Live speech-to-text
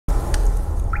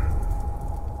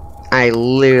I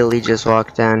literally just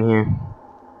walked down here.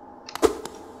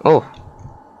 Oh.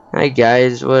 Hi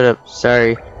guys, what up?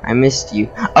 Sorry, I missed you.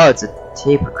 Oh, it's a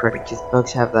tape recorder, because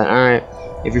bugs have that. Alright,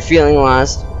 if you're feeling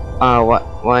lost,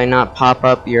 why not pop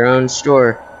up your own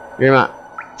store? You're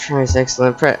not tries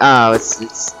excellent press. Oh, it's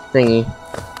thingy.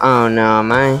 Oh no,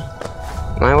 am I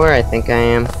where I think I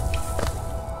am?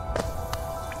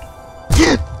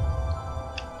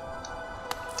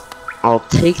 I'll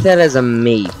take that as a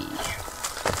maybe.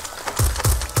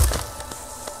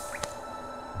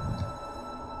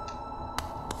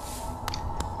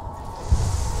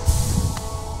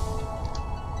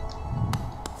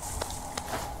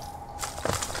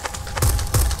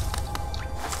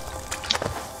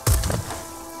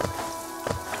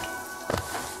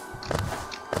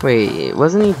 Wait,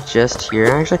 wasn't he just here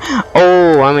actually?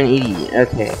 Oh, I'm an idiot.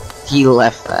 Okay, he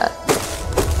left that.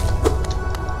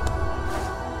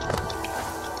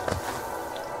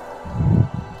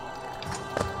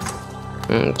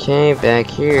 Okay, back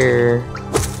here.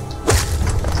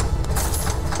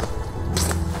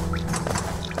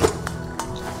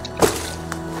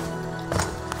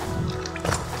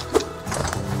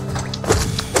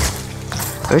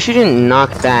 I wish you didn't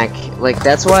knock back. Like,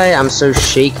 that's why I'm so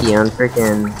shaky on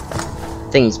freaking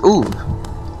thingies. Ooh,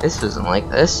 this wasn't like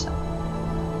this.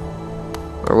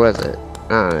 Or was it?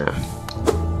 I don't know.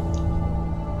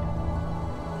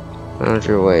 Found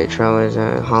your way. Travelers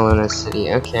at Hollowness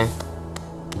City. Okay.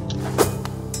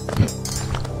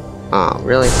 Oh,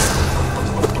 really?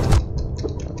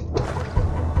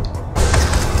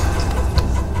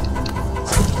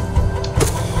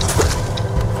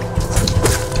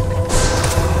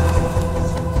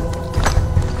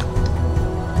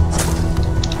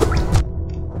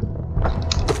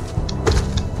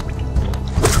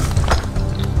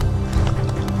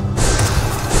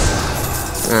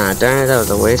 Ah, darn it, that was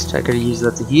a waste. I could have used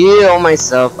that to heal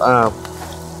myself up.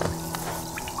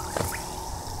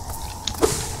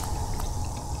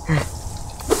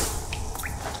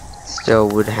 Still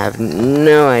would have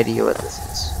no idea what this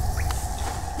is.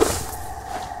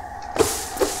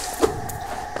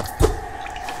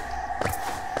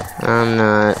 I'm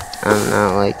not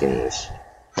liking this.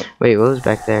 Wait, what was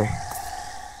back there?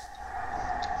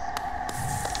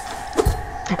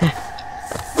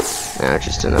 No,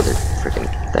 just another freaking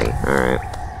thing. Alright.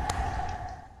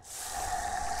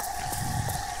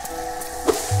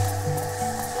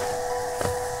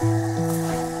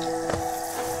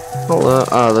 Hello.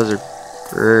 Oh, those are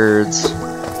birds.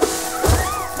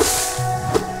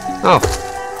 Oh.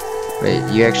 Wait,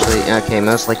 you actually... Okay,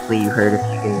 most likely you heard if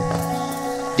you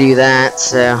can do that,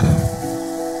 so...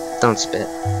 Don't spit.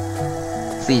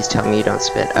 Please tell me you don't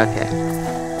spit. Okay.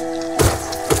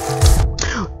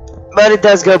 But it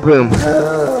does go boom.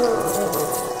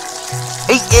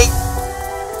 Hey, hey!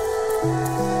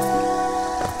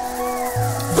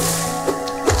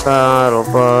 Bottle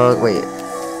bug. Wait.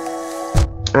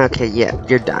 Okay, yeah,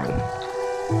 you're dying.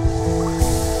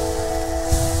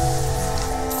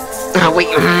 Oh, wait.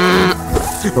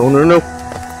 Oh, no, no.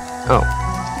 Oh.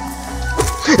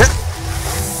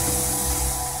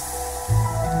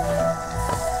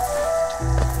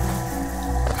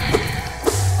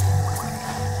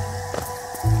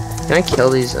 Can I kill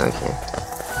these? Okay.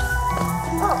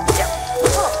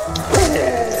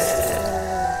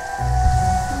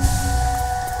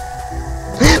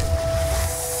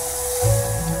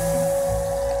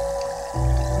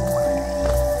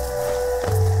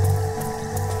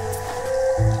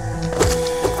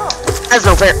 That's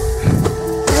no fair.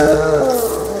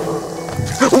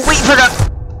 Wait for that.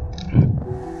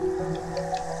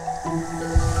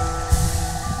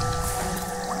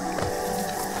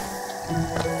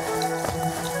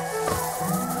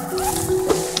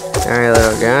 Alright,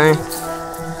 little guy.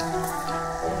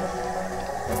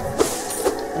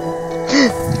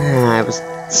 I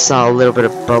saw a little bit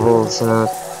of bubbles and I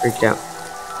freaked out.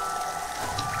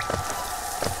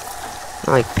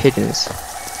 I like pigeons.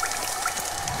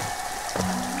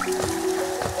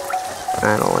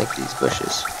 I don't like these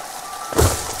bushes.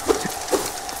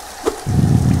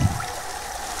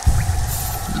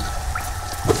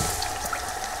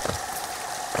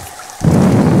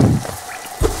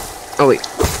 Oh wait,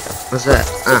 what's that?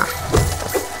 Ah.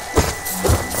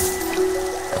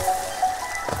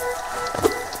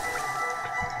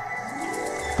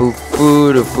 Boo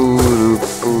boo da boo doo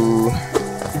boo.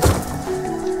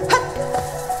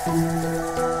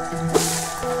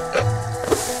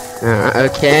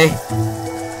 Okay.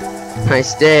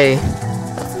 Nice day.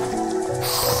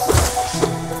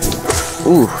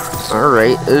 Ooh,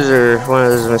 alright. Those are one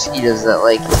of those mosquitoes that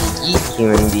like to eat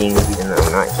human beings even though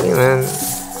I'm not human.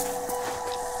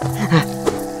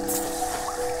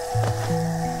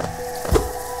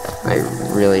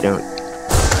 really don't.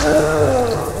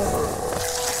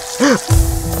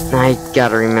 I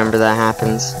gotta remember that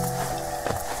happens.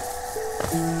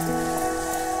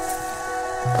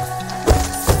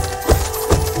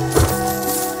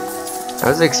 I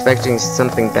was expecting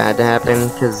something bad to happen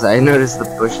because I noticed the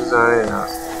bushes on it and I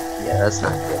was like, yeah, that's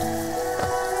not good.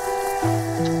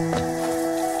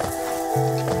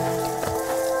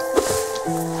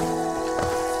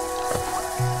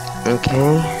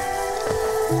 Okay.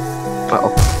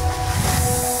 Uh-oh.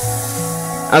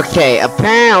 Okay,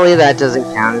 apparently that doesn't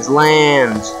count as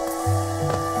land.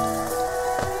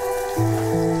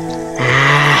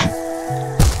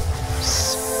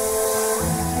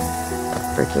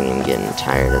 Freaking, I'm getting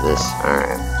tired of this.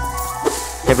 Alright.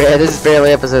 This is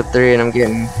barely episode 3 and I'm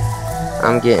getting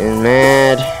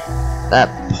mad. That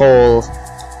pole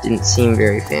didn't seem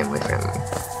very family friendly.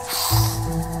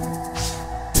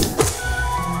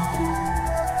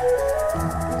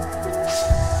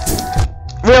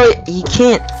 Really? He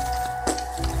can't.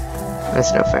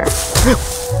 That's no fair.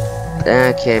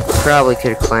 Okay, probably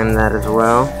could have climbed that as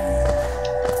well.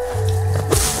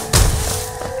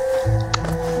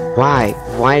 Why?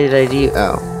 Why did I do?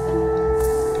 Oh.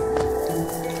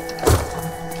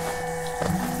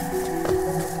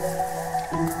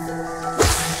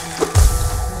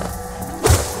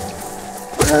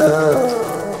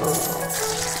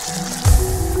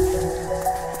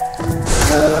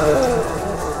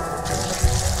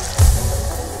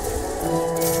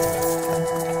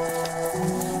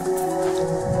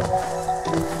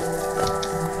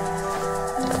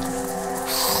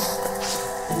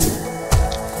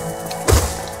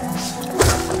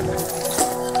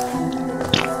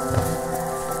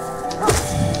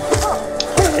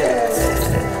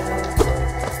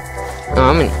 Oh,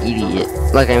 I'm an idiot.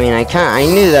 Like, I mean, I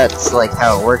knew that's like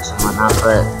how it works and whatnot,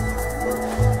 but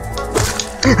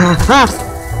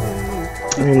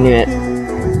I knew it.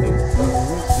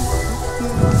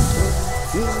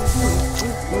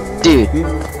 Dude.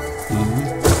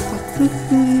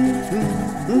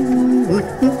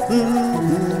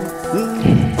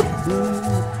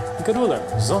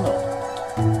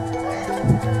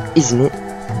 Isn't it?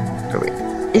 Oh, wait.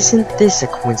 Isn't this a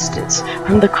coincidence?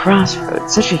 From the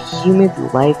crossroads, such a humid,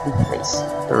 lively place.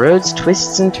 The road's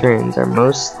twists and turns are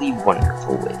mostly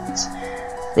wonderful ways.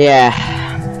 Yeah,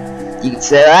 you could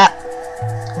say that.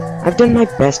 I've done my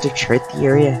best to chart the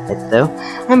area ahead, though.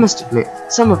 I must admit,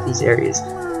 some of these areas'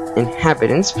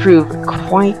 inhabitants prove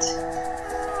quite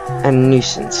a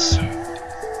nuisance.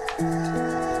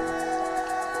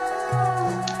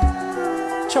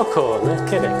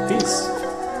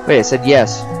 Wait, I said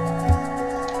yes.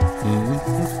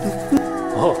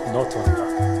 Oh, not one.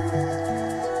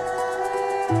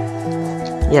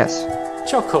 Yes.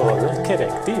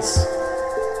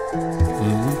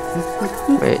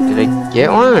 Wait, did I get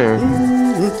one or?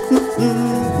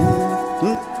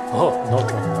 Oh,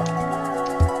 not one.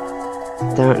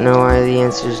 Don't know why the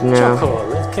answer is no.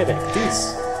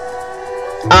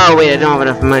 Oh wait, I don't have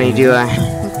enough money, do I?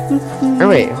 Or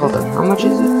wait, hold on. How much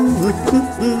is it?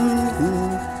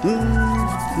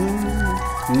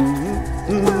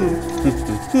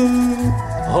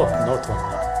 Oh, not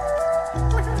one.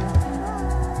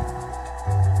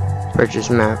 Purchase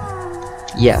map.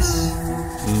 Yes.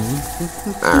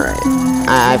 Alright.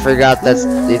 I forgot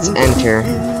it's enter.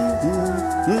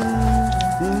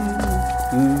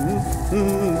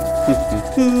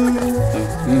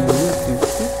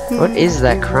 What is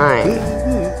that crying?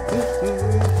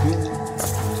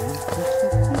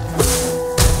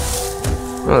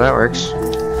 Oh, that works.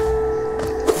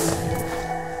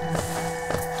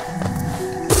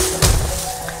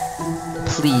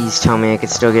 Please tell me I could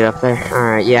still get up there.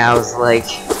 Alright, yeah, I was like,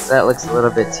 that looks a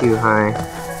little bit too high.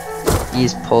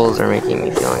 These poles are making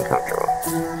me feel uncomfortable.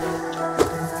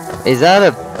 Is that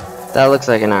a... that looks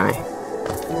like an eye.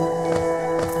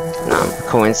 No,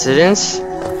 coincidence?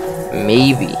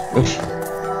 Maybe.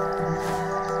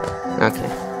 Okay,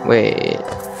 wait.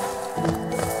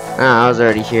 Ah, I was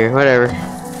already here, whatever.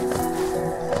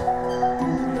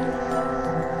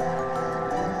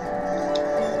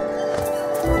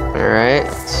 Alright,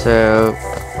 so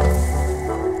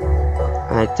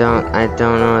I don't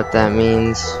know what that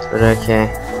means, but okay.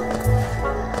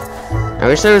 I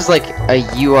wish there was like a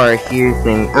 "you are here"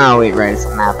 thing. Oh wait, right, it's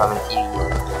a map. I'm an idiot.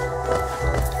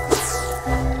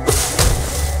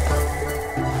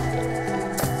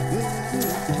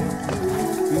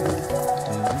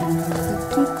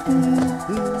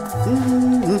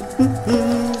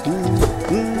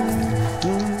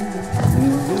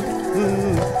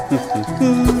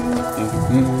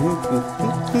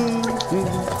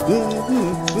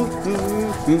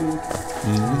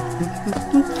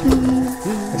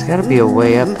 There's gotta be a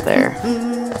way up there.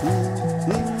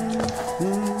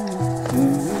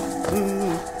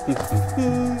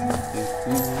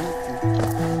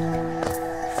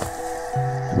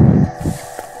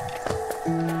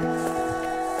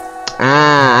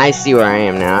 Ah, I see where I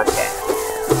am now. Okay.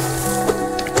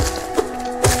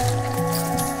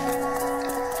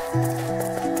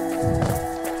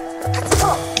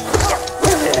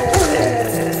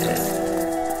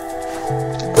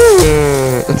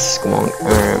 Squonk.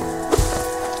 Alright.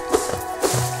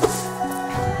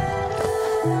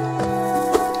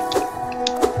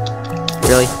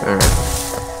 Really? Alright.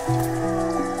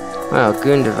 Well,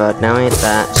 Gundavad, now ain't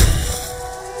that.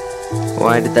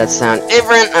 Why did that sound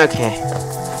different? Okay.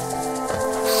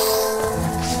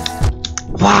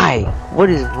 Why? What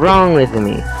is wrong with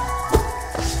me?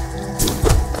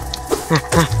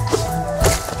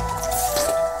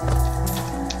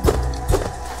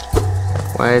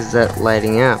 Why is that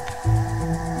lighting up?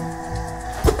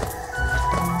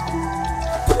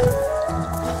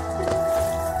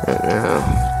 I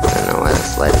don't know why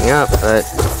that's lighting up, but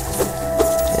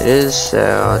it is, so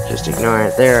I'll just ignore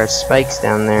it. There are spikes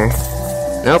down there.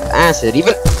 Nope, acid,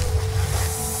 even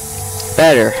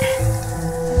better.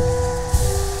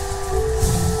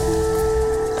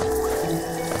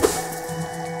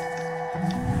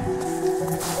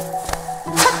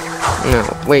 No,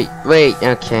 wait,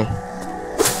 okay.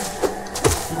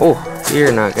 Oh,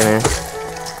 you're not gonna.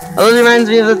 Oh, this reminds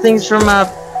me of the things from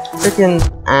frickin'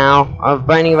 of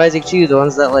Binding of Isaac 2, the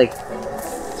ones that like.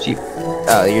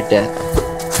 Oh, you're dead.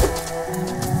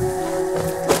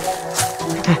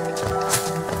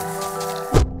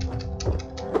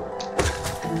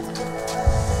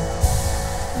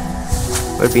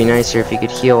 Would be nicer if you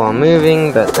could heal while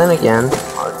moving, but then again,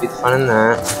 what would be the fun in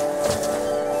that?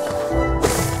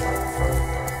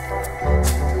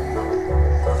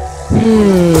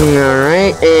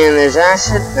 Alright, and there's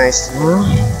acid. Nice to know.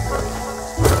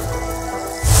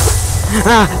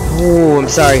 Ah! Oh, I'm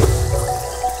sorry.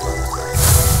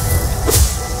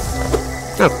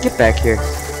 Oh, get back here.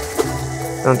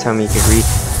 Don't tell me you can read.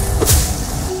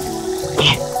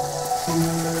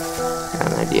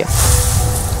 Got an idea.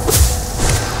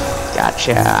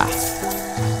 Gotcha.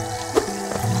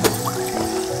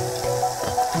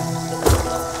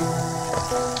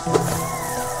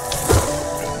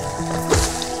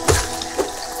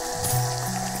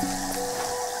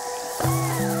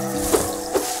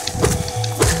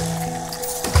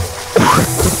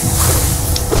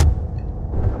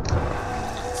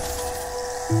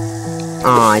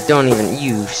 Aw, don't even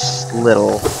use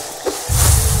little.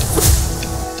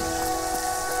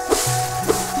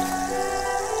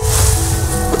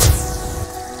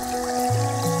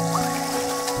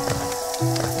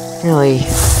 Really?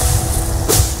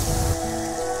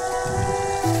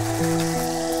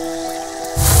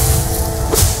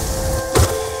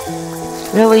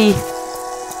 Really?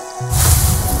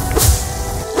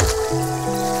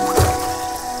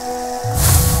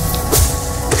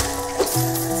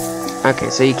 Okay,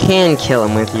 so you can kill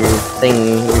him with your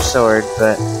thing, your sword,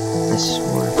 but I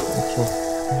swore. Okay.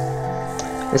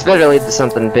 This better lead to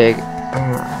something big.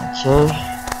 Okay.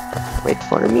 Wait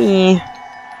for me.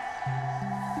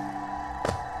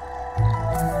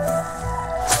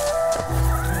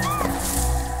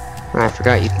 I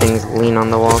forgot you things lean on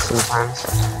the wall sometimes.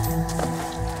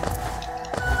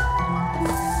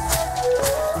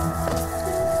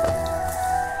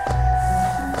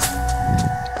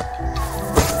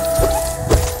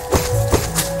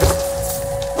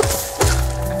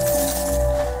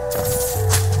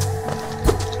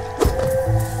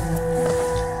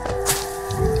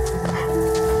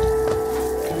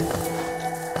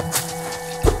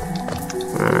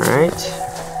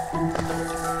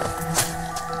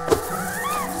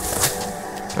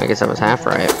 I guess I was half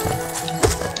right.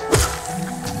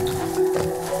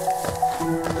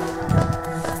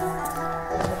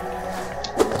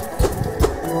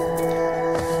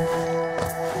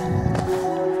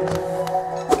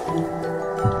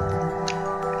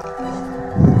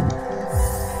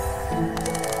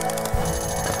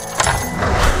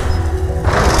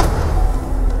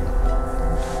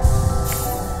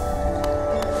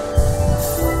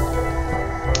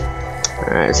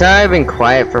 Alright, so I've been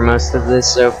quiet for most of this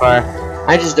so far.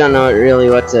 I just don't know really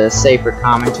what to say for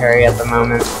commentary at the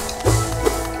moment.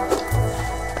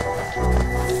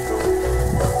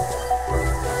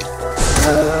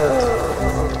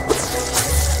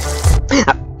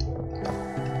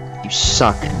 You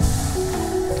suck.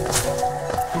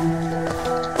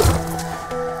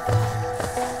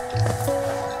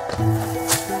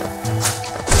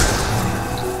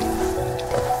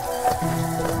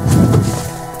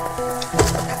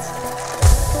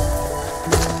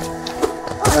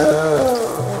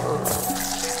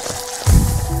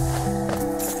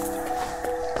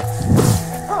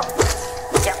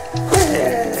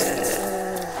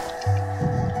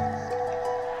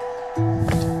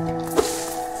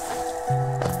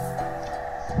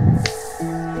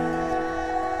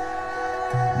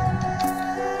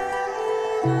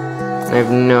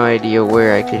 have no idea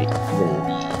where I could even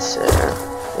be, so,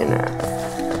 you know.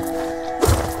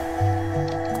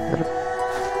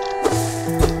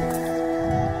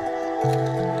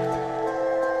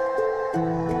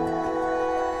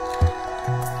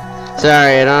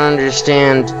 Sorry, I don't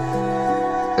understand.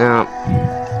 No.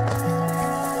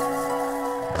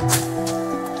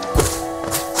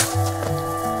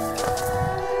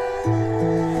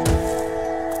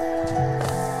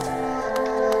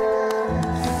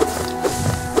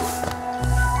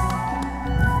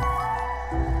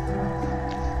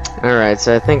 Alright,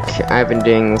 so I think I've been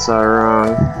doing this all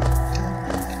wrong.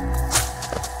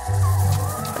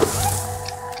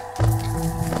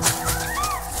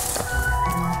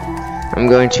 I'm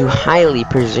going to highly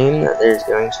presume that there's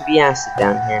going to be acid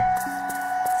down here.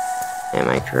 Am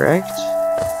I correct?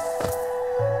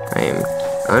 I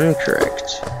am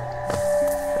incorrect.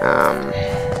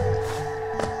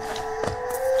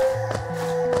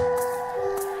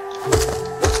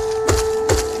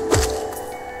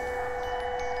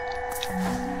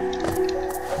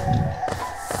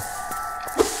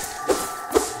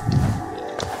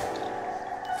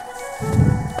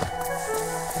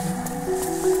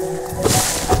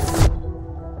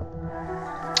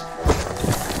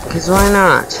 Because why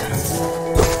not?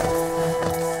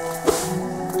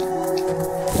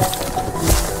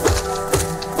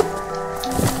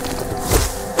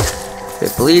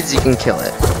 If it bleeds, you can kill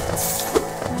it.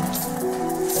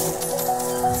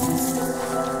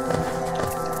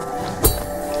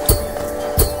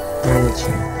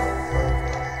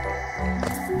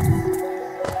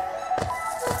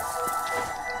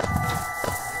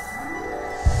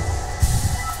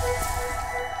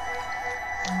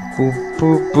 Boop,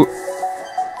 boop, boop.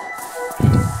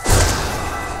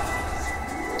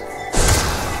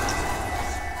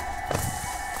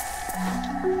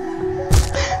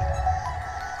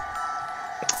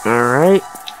 Alright.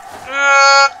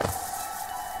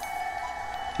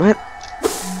 What?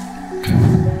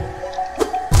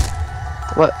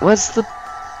 What's the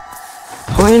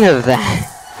point of that?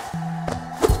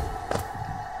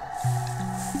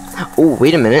 Oh,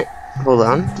 wait a minute. Hold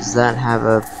on. Does that have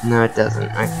a... No, it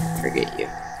doesn't. I forget you.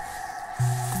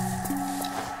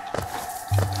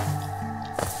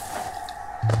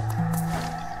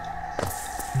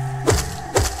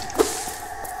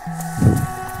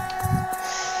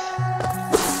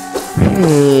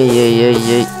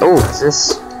 Yeah. Oh, is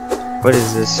this... What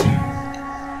is this?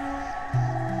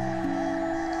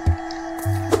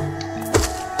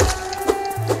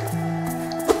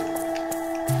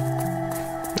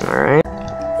 Alright.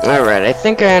 Alright, I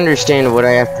think I understand what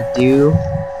I have to do.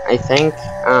 I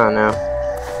don't know.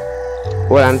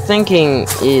 What I'm thinking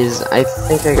is, I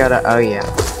think I gotta, oh yeah.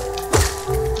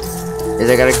 Is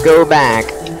I gotta go back,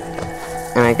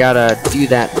 and I gotta do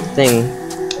that thing.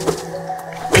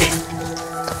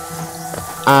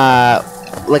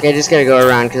 Like I just gotta go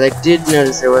around, because I did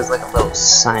notice there was like a little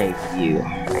side view,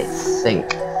 I think.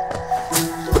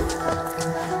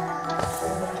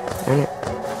 Darn it.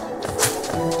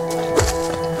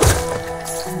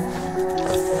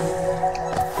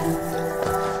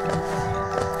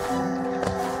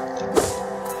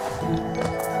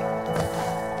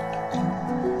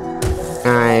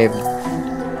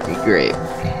 Great.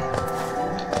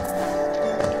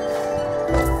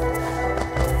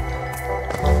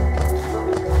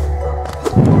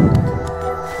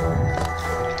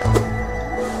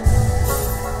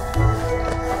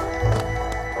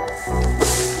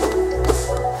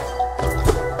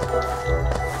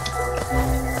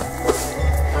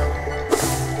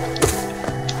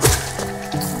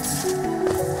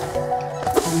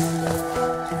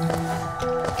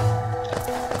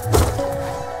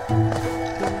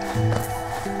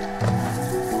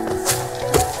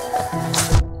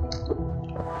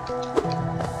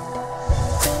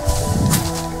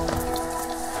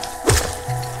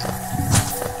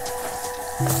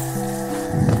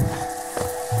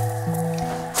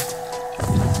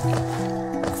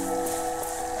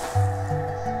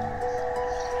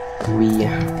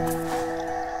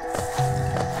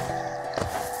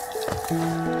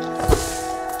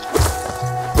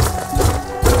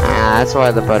 That's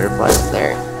why the butterfly's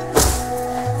there.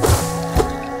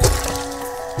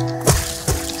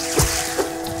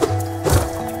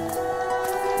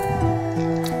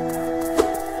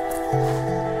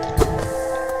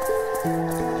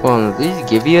 Well, do these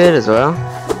give you it as well?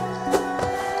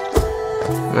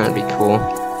 That'd be cool.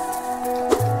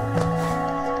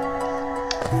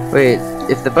 Wait,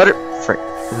 if the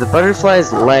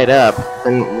butterflies light up,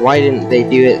 then why didn't they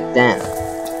do it then?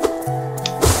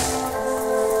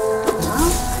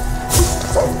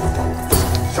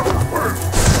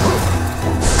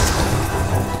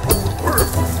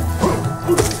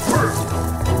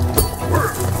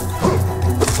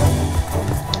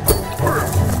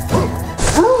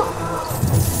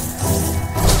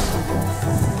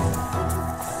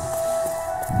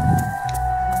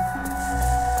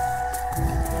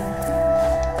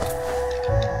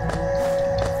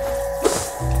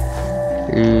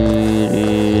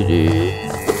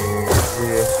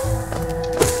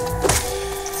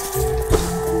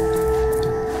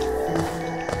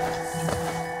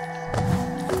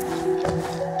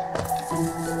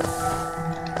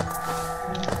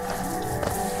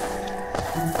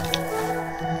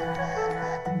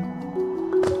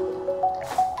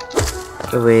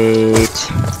 Wait.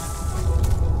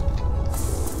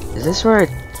 Is this where I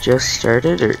just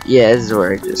started? Or yeah, this is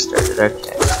where I just started.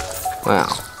 Okay. Wow.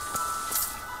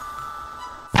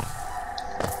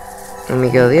 Let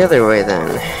me go the other way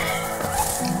then.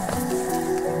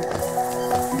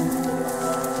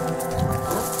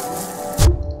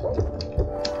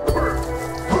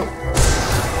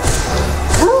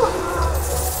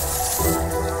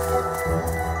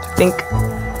 Think.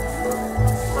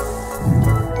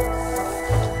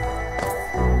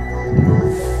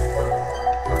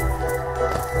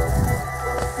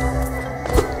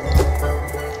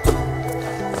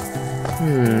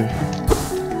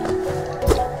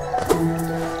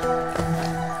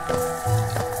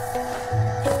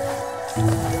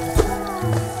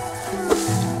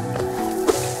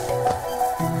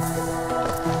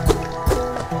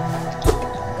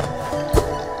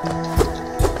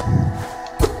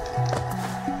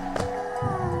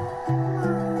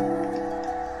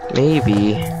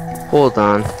 Maybe. Hold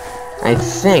on. I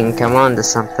think I'm onto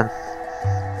something.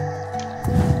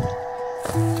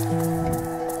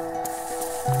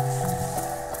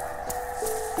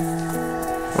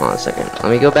 Hold on a second. Let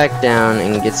me go back down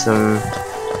and get some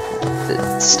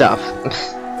stuff.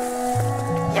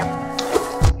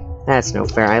 Yep. That's no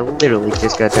fair. I literally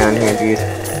just got down here, dude.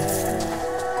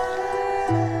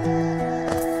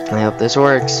 I hope this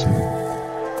works.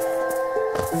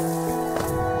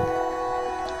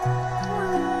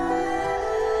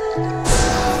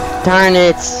 Darn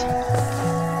it!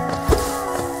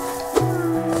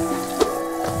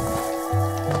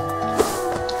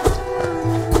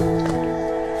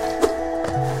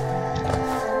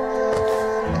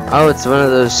 Oh, it's one of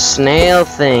those snail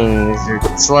things, or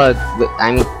slug,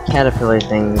 I mean caterpillar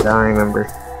things, I don't remember.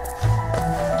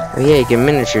 Oh yeah, you can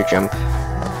miniature jump.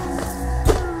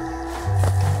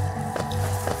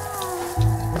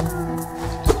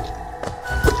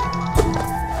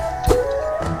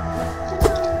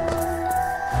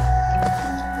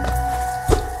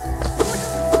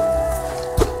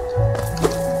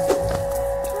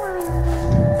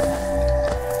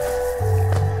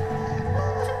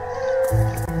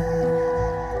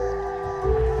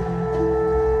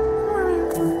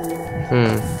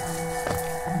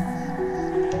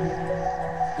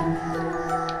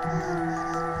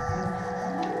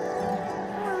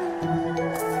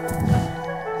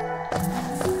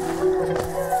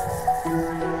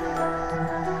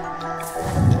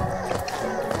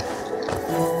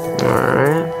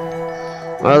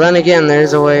 Alright. Well, then again,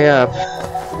 there's a way up.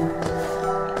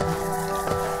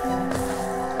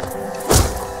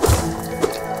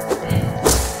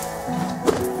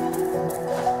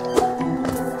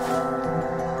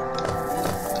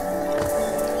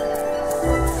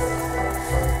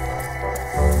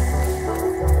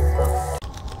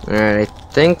 Alright, I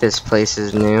think this place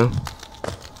is new.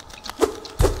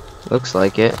 Looks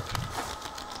like it.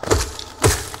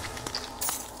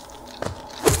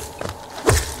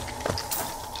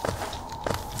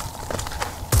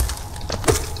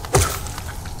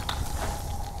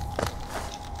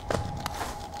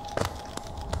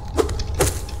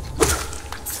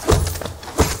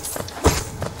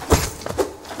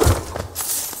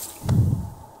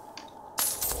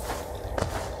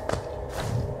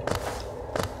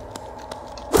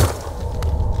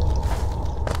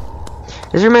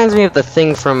 This reminds me of the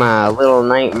thing from Little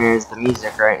Nightmares, the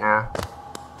music right now.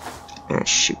 Ah,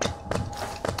 shoot.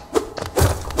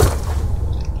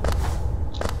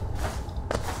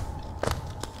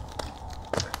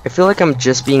 I feel like I'm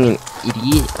just being an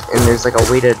idiot, and there's like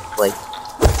a way to like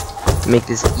make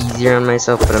this easier on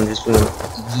myself, but I'm just being an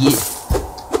idiot.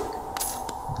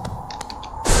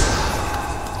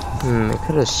 I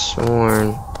could have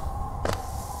sworn.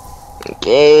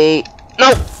 Okay.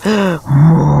 No!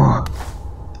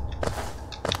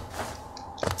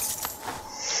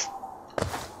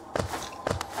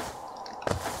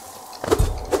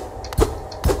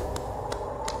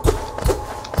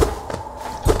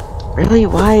 Really?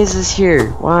 Why is this here?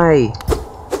 Why?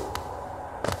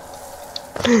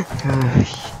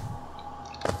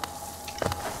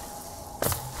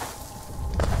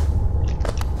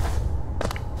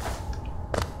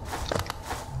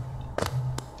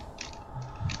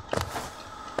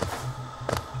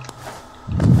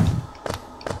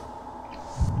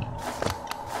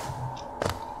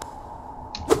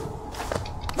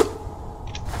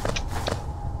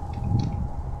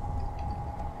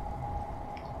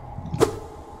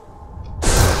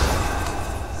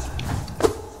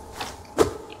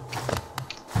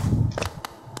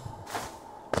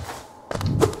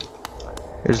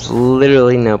 There's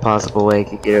literally no possible way I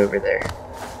could get over there.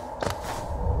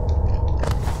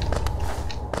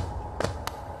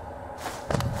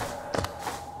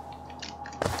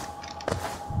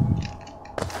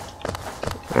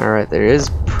 Alright, there is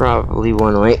probably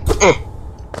one way.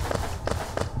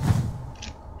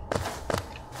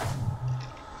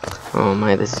 Oh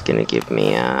my, this is gonna give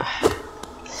me a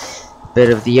bit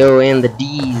of the O and the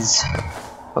D's.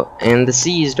 Oh, and the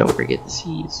C's, don't forget the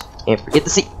C's. Can't forget the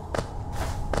C.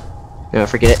 No,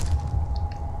 forget it.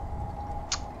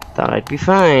 Thought I'd be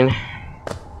fine.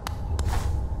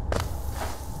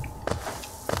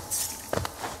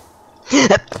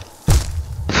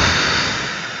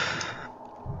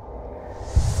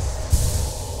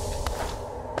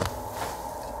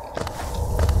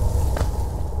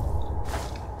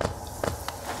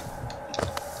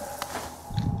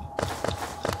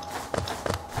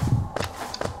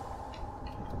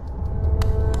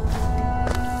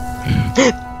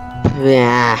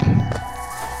 Yeah.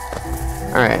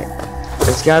 Alright.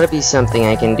 There's gotta be something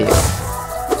I can do.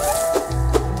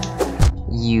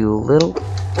 You little...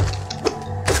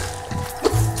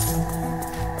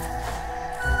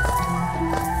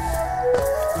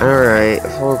 Alright,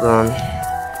 hold on.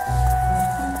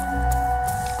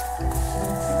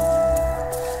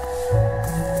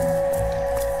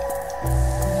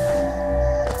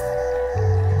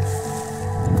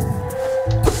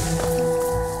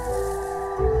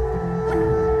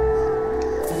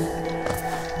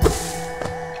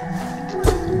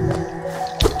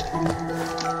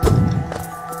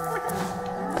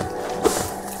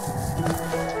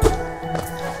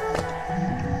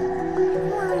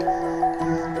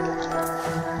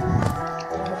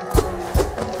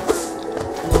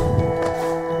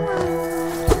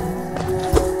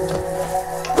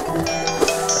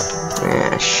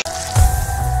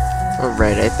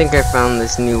 Alright, I think I found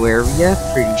this new area.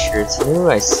 Pretty sure it's new.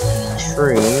 I see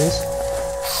shrooms.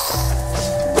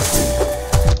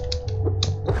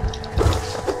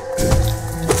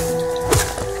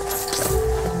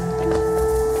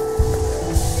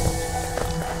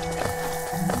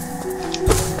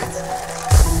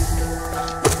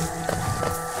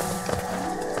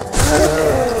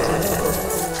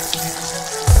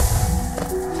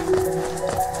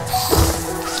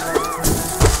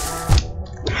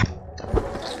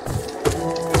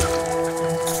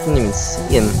 I didn't even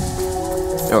see him.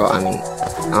 Oh, I mean,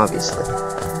 obviously.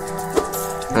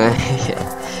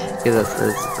 Because that's what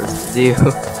it's supposed to do.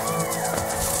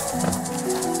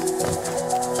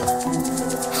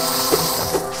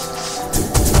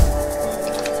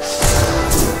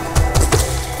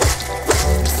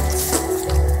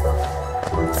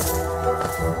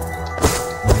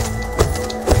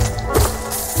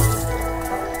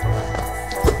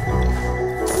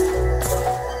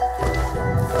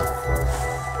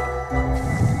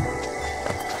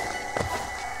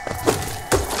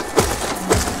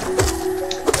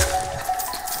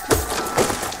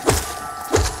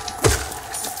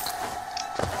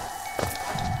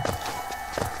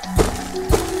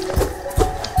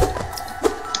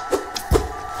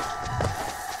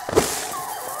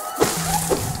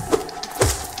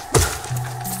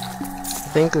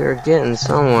 I think we were getting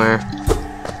somewhere.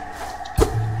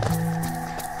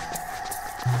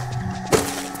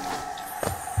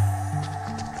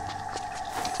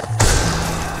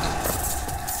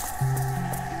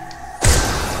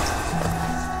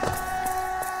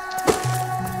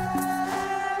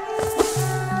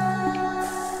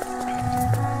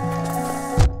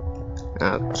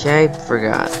 Okay,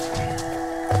 forgot.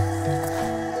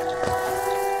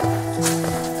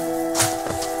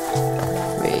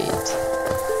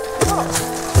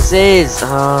 This is,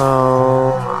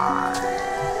 oh my.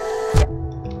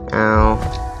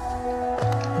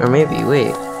 Ow. Or maybe,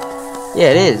 wait. Yeah,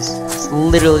 it is. It's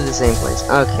literally the same place.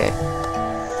 Okay.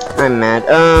 I'm mad.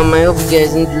 I hope you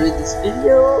guys enjoyed this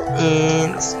video,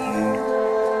 and see you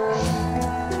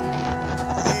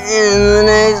in the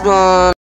next one.